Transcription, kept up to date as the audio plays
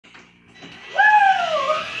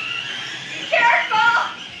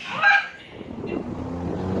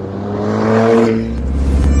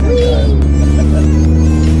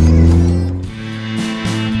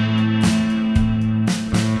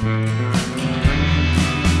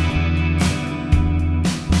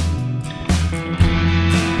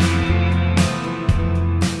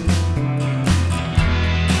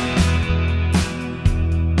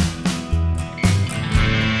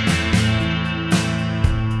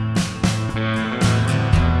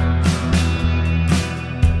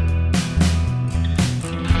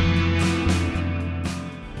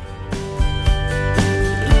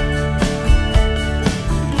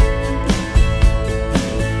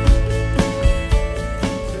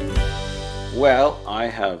Well, I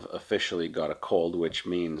have officially got a cold, which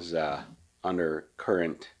means under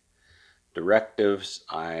current directives,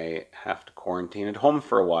 I have to quarantine at home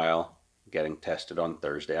for a while, getting tested on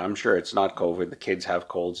Thursday. I'm sure it's not COVID. The kids have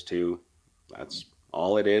colds too. That's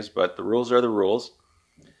all it is, but the rules are the rules.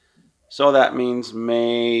 So that means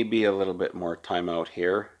maybe a little bit more time out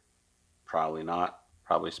here. Probably not.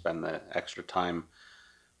 Probably spend the extra time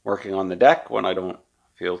working on the deck when I don't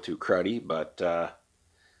feel too cruddy, but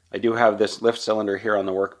I do have this lift cylinder here on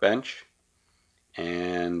the workbench,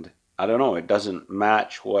 and I don't know, it doesn't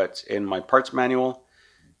match what's in my parts manual.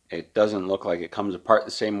 It doesn't look like it comes apart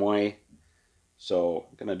the same way. So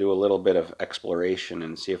I'm going to do a little bit of exploration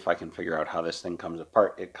and see if I can figure out how this thing comes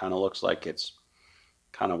apart. It kind of looks like it's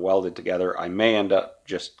kind of welded together. I may end up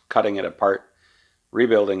just cutting it apart,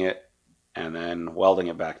 rebuilding it, and then welding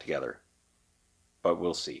it back together. But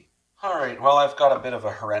we'll see. Alright, well, I've got a bit of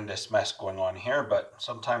a horrendous mess going on here, but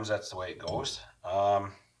sometimes that's the way it goes.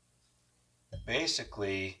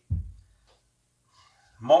 Basically,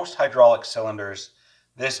 most hydraulic cylinders,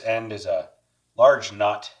 this end is a large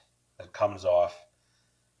nut that comes off.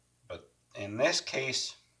 But in this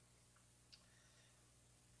case,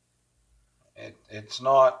 it's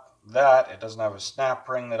not that. It doesn't have a snap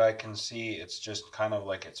ring that I can see. It's just kind of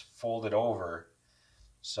like it's folded over.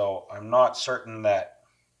 So I'm not certain that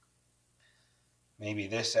maybe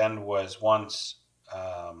this end was once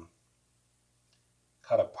cut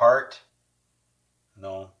apart.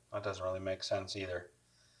 No, that doesn't really make sense either.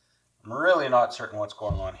 I'm really not certain what's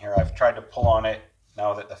going on here. I've tried to pull on it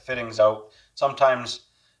now that the fitting's out. Sometimes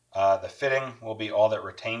the fitting will be all that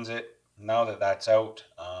retains it. Now that that's out,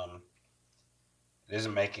 it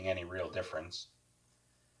isn't making any real difference.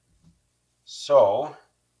 So,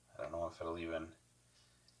 I don't know if it'll even,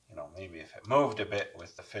 maybe if it moved a bit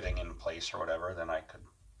with the fitting in place or whatever, then I could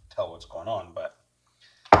tell what's going on. But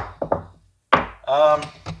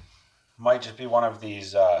might just be one of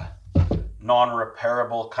these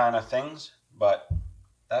non-repairable kind of things, but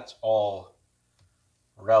that's all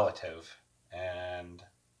relative, and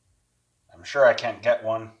I'm sure I can't get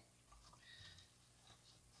one.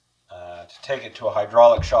 To take it to a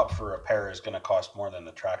hydraulic shop for repair is going to cost more than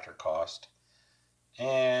the tractor cost,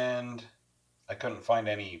 and I couldn't find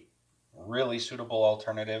any really suitable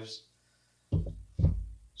alternatives.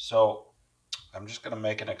 So I'm just going to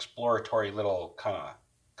make an exploratory little kind of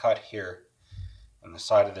cut here on the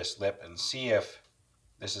side of this lip and see if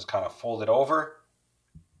this is kind of folded over.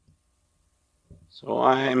 So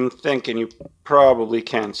I'm thinking you probably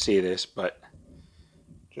can't see this, but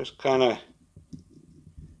just kind of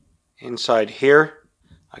inside here,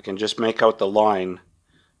 I can just make out the line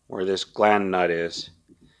where this gland nut is.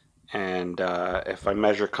 And if I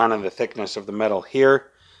measure kind of the thickness of the metal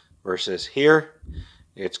here versus here,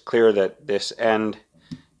 it's clear that this end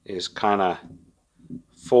is kind of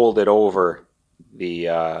folded over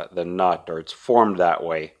the nut, or it's formed that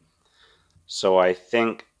way. So I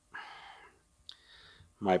think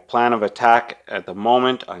my plan of attack at the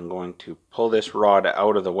moment, I'm going to pull this rod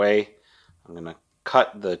out of the way. I'm going to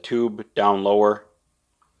cut the tube down lower,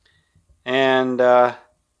 and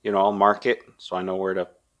I'll mark it so I know where to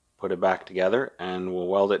put it back together, and we'll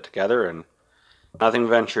weld it together, and nothing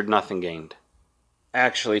ventured, nothing gained.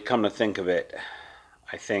 Actually, come to think of it,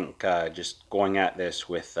 I think just going at this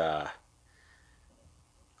with a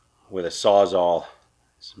Sawzall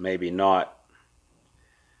is maybe not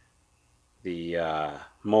the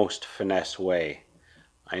most finesse way.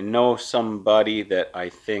 I know somebody that I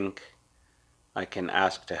think I can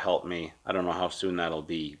ask to help me. I don't know how soon that'll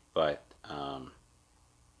be, but I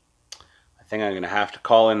think I'm going to have to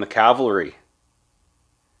call in the cavalry.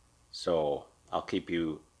 So I'll keep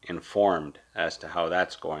you informed as to how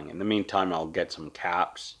that's going. In the meantime, I'll get some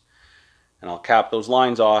caps and I'll cap those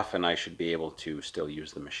lines off, and I should be able to still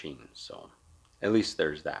use the machine. So at least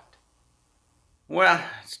there's that. Well,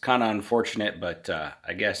 it's kind of unfortunate, but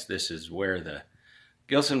I guess this is where the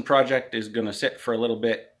Gilson project is going to sit for a little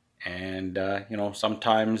bit. And,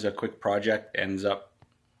 sometimes a quick project ends up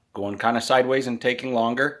going kind of sideways and taking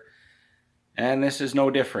longer. And this is no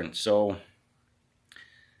different. So,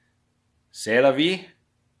 c'est la vie.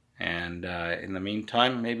 And in the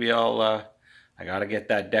meantime, maybe I got to get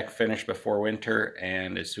that deck finished before winter.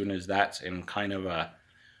 And as soon as that's in kind of a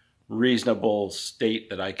reasonable state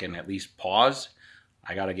that I can at least pause,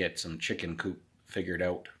 I got to get some chicken coop figured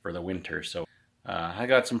out for the winter. So I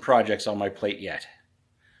got some projects on my plate yet.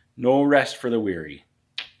 No rest for the weary.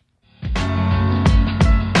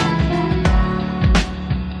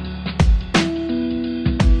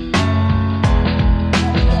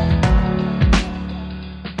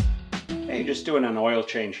 Hey, just doing an oil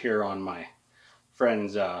change here on my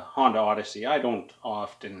friend's Honda Odyssey. I don't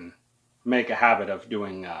often make a habit of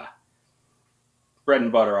doing bread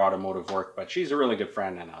and butter automotive work, but she's a really good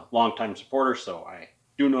friend and a longtime supporter, so I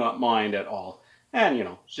do not mind at all. And you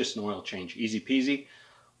know, it's just an oil change, easy peasy.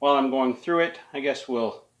 While I'm going through it, I guess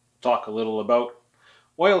we'll talk a little about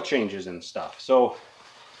oil changes and stuff. So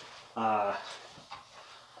I've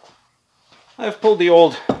pulled the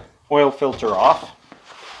old oil filter off.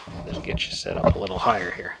 Just get you set up a little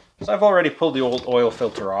higher here. So I've already pulled the old oil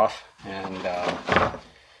filter off and got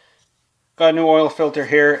a new oil filter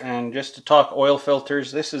here. And just to talk oil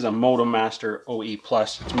filters, this is a Motomaster OE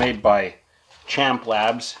Plus. It's made by Champ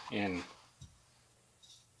Labs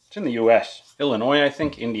it's in the US, Illinois, I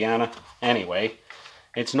think, Indiana. Anyway,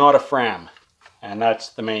 it's not a Fram, and that's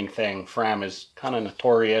the main thing. Fram is kind of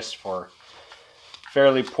notorious for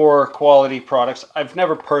fairly poor quality products. I've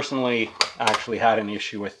never personally actually had an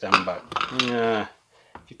issue with them, but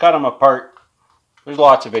if you cut them apart, there's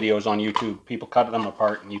lots of videos on YouTube. People cut them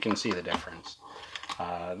apart and you can see the difference.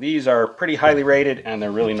 These are pretty highly rated and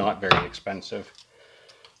they're really not very expensive.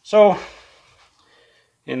 So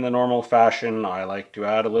in the normal fashion, I like to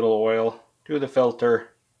add a little oil to the filter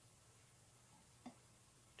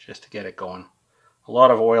just to get it going. A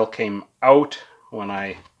lot of oil came out when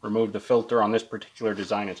I removed the filter. On this particular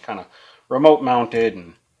design, it's kind of remote mounted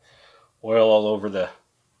and oil all over the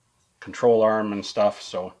control arm and stuff.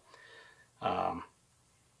 So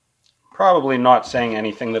probably not saying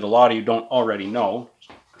anything that a lot of you don't already know.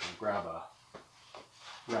 Just grab a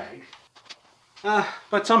rag.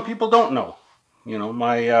 But some people don't know. You know,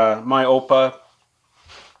 my Opa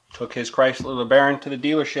took his Chrysler LeBaron to the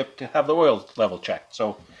dealership to have the oil level checked.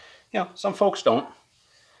 So, you know, some folks don't.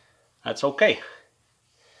 That's okay.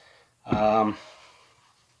 While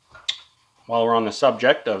we're on the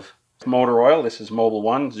subject of motor oil, this is Mobil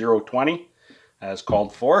 1 020 as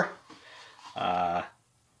called for. Of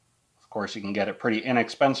course, you can get it pretty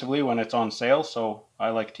inexpensively when it's on sale, so I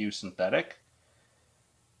like to use synthetic.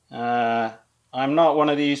 I'm not one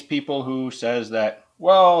of these people who says that,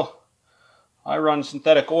 well, I run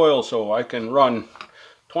synthetic oil so I can run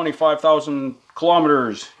 25,000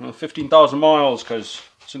 kilometers, 15,000 miles because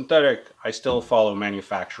synthetic. I still follow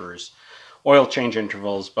manufacturers' oil change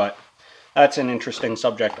intervals, but that's an interesting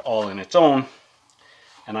subject all in its own.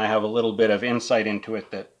 And I have a little bit of insight into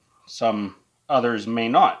it that some others may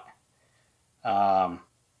not.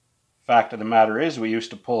 Fact of the matter is, we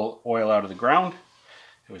used to pull oil out of the ground.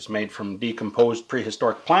 It was made from decomposed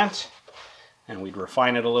prehistoric plants, and we'd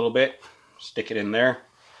refine it a little bit, stick it in there.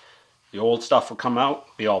 The old stuff would come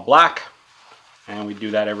out, be all black, and we'd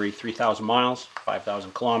do that every 3,000 miles,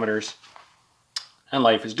 5,000 kilometers, and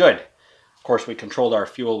life is good. Of course, we controlled our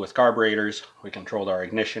fuel with carburetors, we controlled our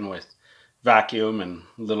ignition with vacuum and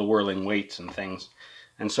little whirling weights and things,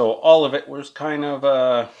 and so all of it was kind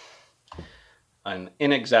of an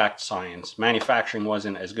inexact science. Manufacturing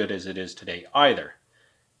wasn't as good as it is today either.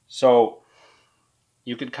 So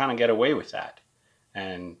you could kind of get away with that,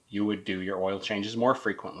 and you would do your oil changes more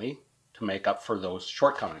frequently to make up for those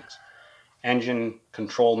shortcomings. Engine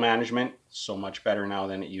control management, so much better now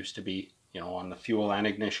than it used to be. You know, on the fuel and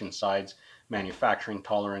ignition sides, manufacturing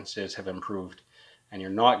tolerances have improved, and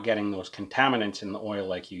you're not getting those contaminants in the oil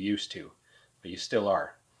like you used to, but you still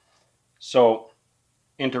are. So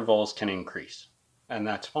intervals can increase, and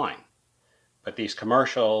that's fine. But these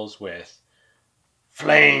commercials with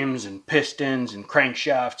flames and pistons and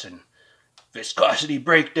crankshafts and viscosity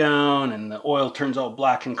breakdown and the oil turns all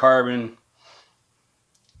black in carbon,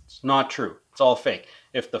 it's not true. It's all fake.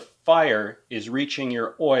 If the fire is reaching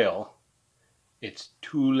your oil, it's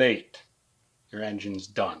too late. Your engine's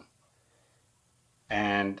done.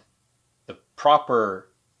 And the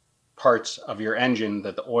proper parts of your engine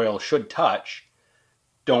that the oil should touch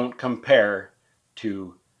don't compare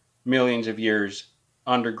to millions of years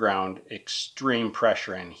underground extreme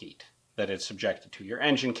pressure and heat that it's subjected to. Your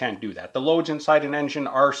engine can't do that. The loads inside an engine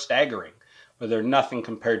are staggering, but they're nothing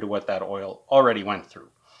compared to what that oil already went through.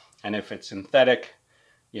 And if it's synthetic,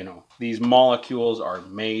 you know, these molecules are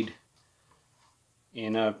made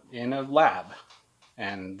in a lab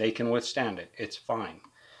and they can withstand it. It's fine.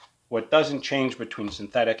 What doesn't change between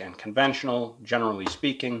synthetic and conventional, generally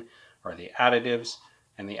speaking, are the additives,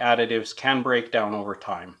 and the additives can break down over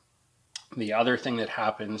time. The other thing that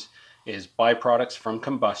happens is byproducts from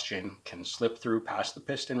combustion can slip through past the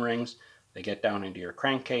piston rings. They get down into your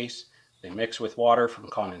crankcase. They mix with water from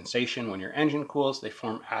condensation. When your engine cools, they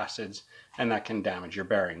form acids, and that can damage your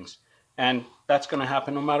bearings. And that's going to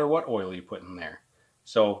happen no matter what oil you put in there.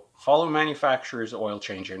 So follow manufacturers' oil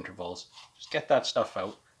change intervals. Just get that stuff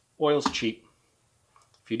out. Oil's cheap.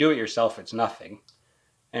 If you do it yourself, it's nothing.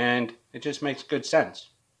 and it just makes good sense.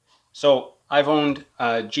 So I've owned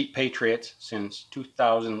Jeep Patriots since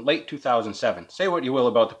late 2007. Say what you will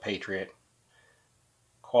about the Patriot.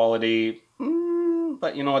 Quality,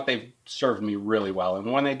 but you know what? They've served me really well.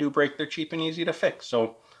 And when they do break, they're cheap and easy to fix.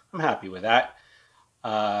 So I'm happy with that.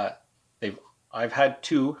 I've had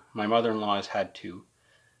two. My mother-in-law has had two,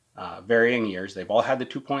 varying years. They've all had the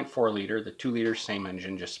 2.4 liter, the 2 liter, same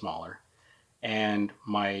engine, just smaller. And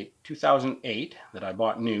my 2008 that I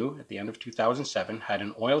bought new at the end of 2007 had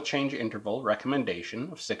an oil change interval recommendation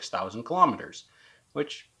of 6,000 kilometers,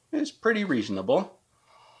 which is pretty reasonable.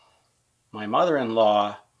 My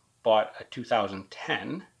mother-in-law bought a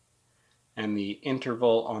 2010, and the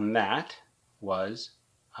interval on that was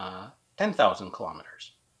 10,000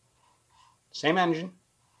 kilometers. Same engine,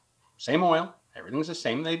 same oil, everything's the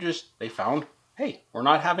same. They found, hey, we're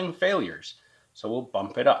not having failures, so we'll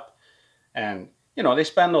bump it up. And, you know, they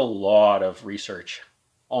spend a lot of research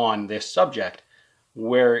on this subject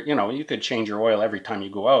where, you know, you could change your oil every time you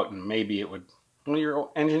go out and maybe it would, well, your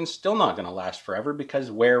engine's still not going to last forever because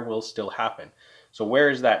wear will still happen. So where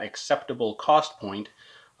is that acceptable cost point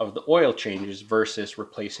of the oil changes versus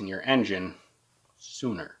replacing your engine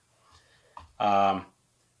sooner?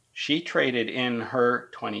 She traded in her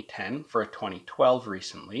 2010 for a 2012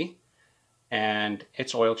 recently, and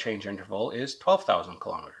its oil change interval is 12,000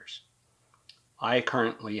 kilometers. I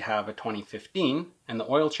currently have a 2015, and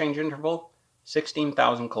the oil change interval,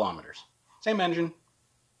 16,000 kilometers. Same engine,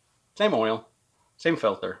 same oil, same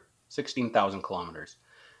filter, 16,000 kilometers.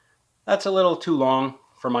 That's a little too long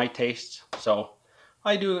for my tastes, so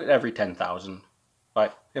I do it every 10,000.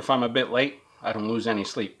 But if I'm a bit late, I don't lose any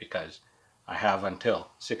sleep because I have until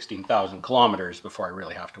 16,000 kilometers before I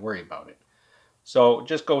really have to worry about it. So it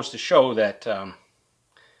just goes to show that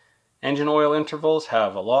engine oil intervals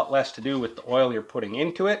have a lot less to do with the oil you're putting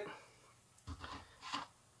into it.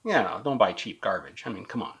 Yeah, no, don't buy cheap garbage. I mean,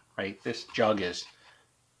 come on, right? This jug is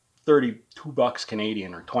 32 bucks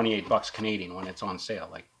Canadian or 28 bucks Canadian when it's on sale.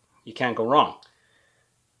 Like, you can't go wrong.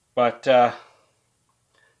 But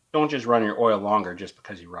don't just run your oil longer just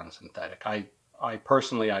because you run synthetic. I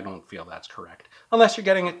personally, I don't feel that's correct. Unless you're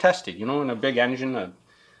getting it tested, you know, in a big engine,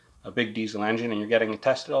 a big diesel engine, and you're getting it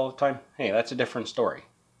tested all the time. Hey, that's a different story.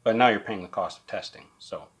 But now you're paying the cost of testing.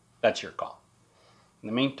 So that's your call. In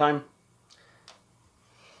the meantime,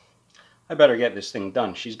 I better get this thing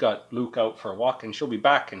done. She's got Luke out for a walk and she'll be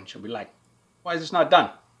back and she'll be like, why is this not done?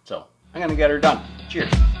 So I'm going to get her done.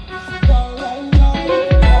 Cheers.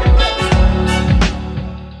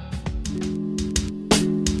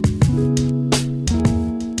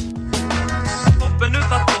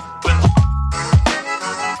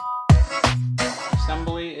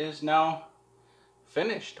 Assembly is now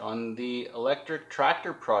finished on the electric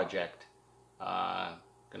tractor project.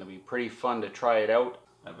 Gonna be pretty fun to try it out.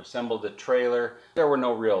 I've assembled the trailer. There were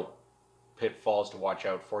no real pitfalls to watch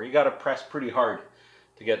out for. You gotta press pretty hard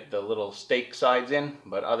to get the little stake sides in,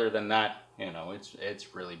 but other than that, you know,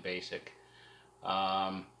 it's really basic.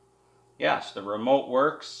 Yes, the remote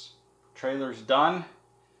works. Trailer's done.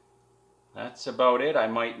 That's about it. I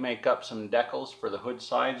might make up some decals for the hood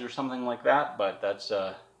sides or something like that, but that's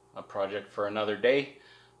a project for another day.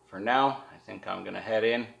 For now, I think I'm gonna head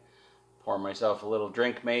in, pour myself a little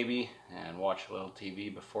drink maybe, and watch a little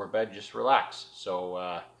TV before bed, just relax.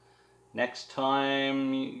 So next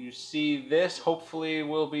time you see this, hopefully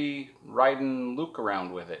we'll be riding Luke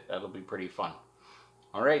around with it. That'll be pretty fun.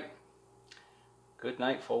 All right, good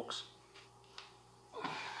night, folks.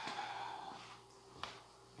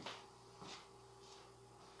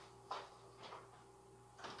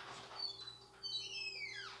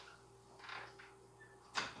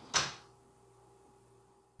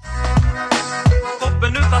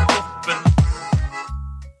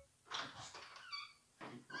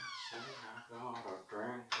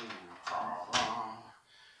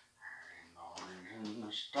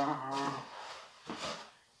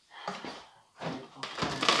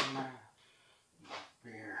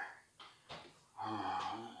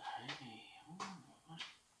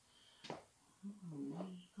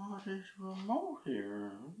 This remote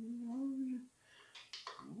here.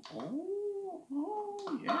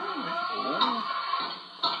 Oh yeah.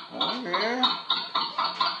 Oh yeah.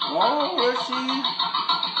 Oh, let's see.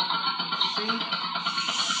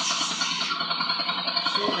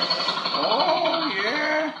 Oh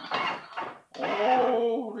yeah.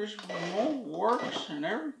 Oh, this remote works and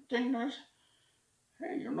everything does.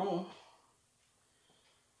 Hey, you know,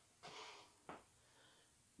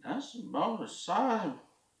 that's about the size of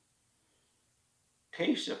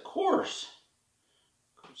case of course.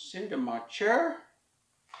 Could sit in my chair.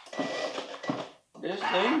 This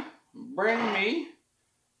thing bring me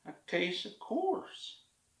A case of course.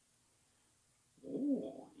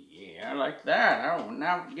 Oh, yeah, I like that. I will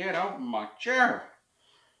now get out of my chair.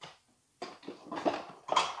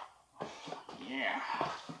 Yeah.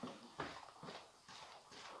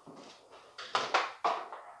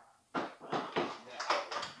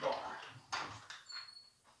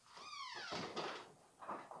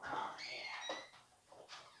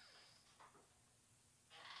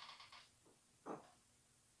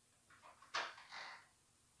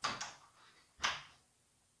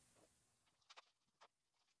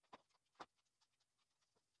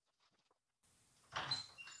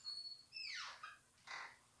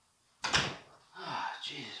 Ah,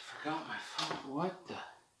 Jesus, forgot my phone. What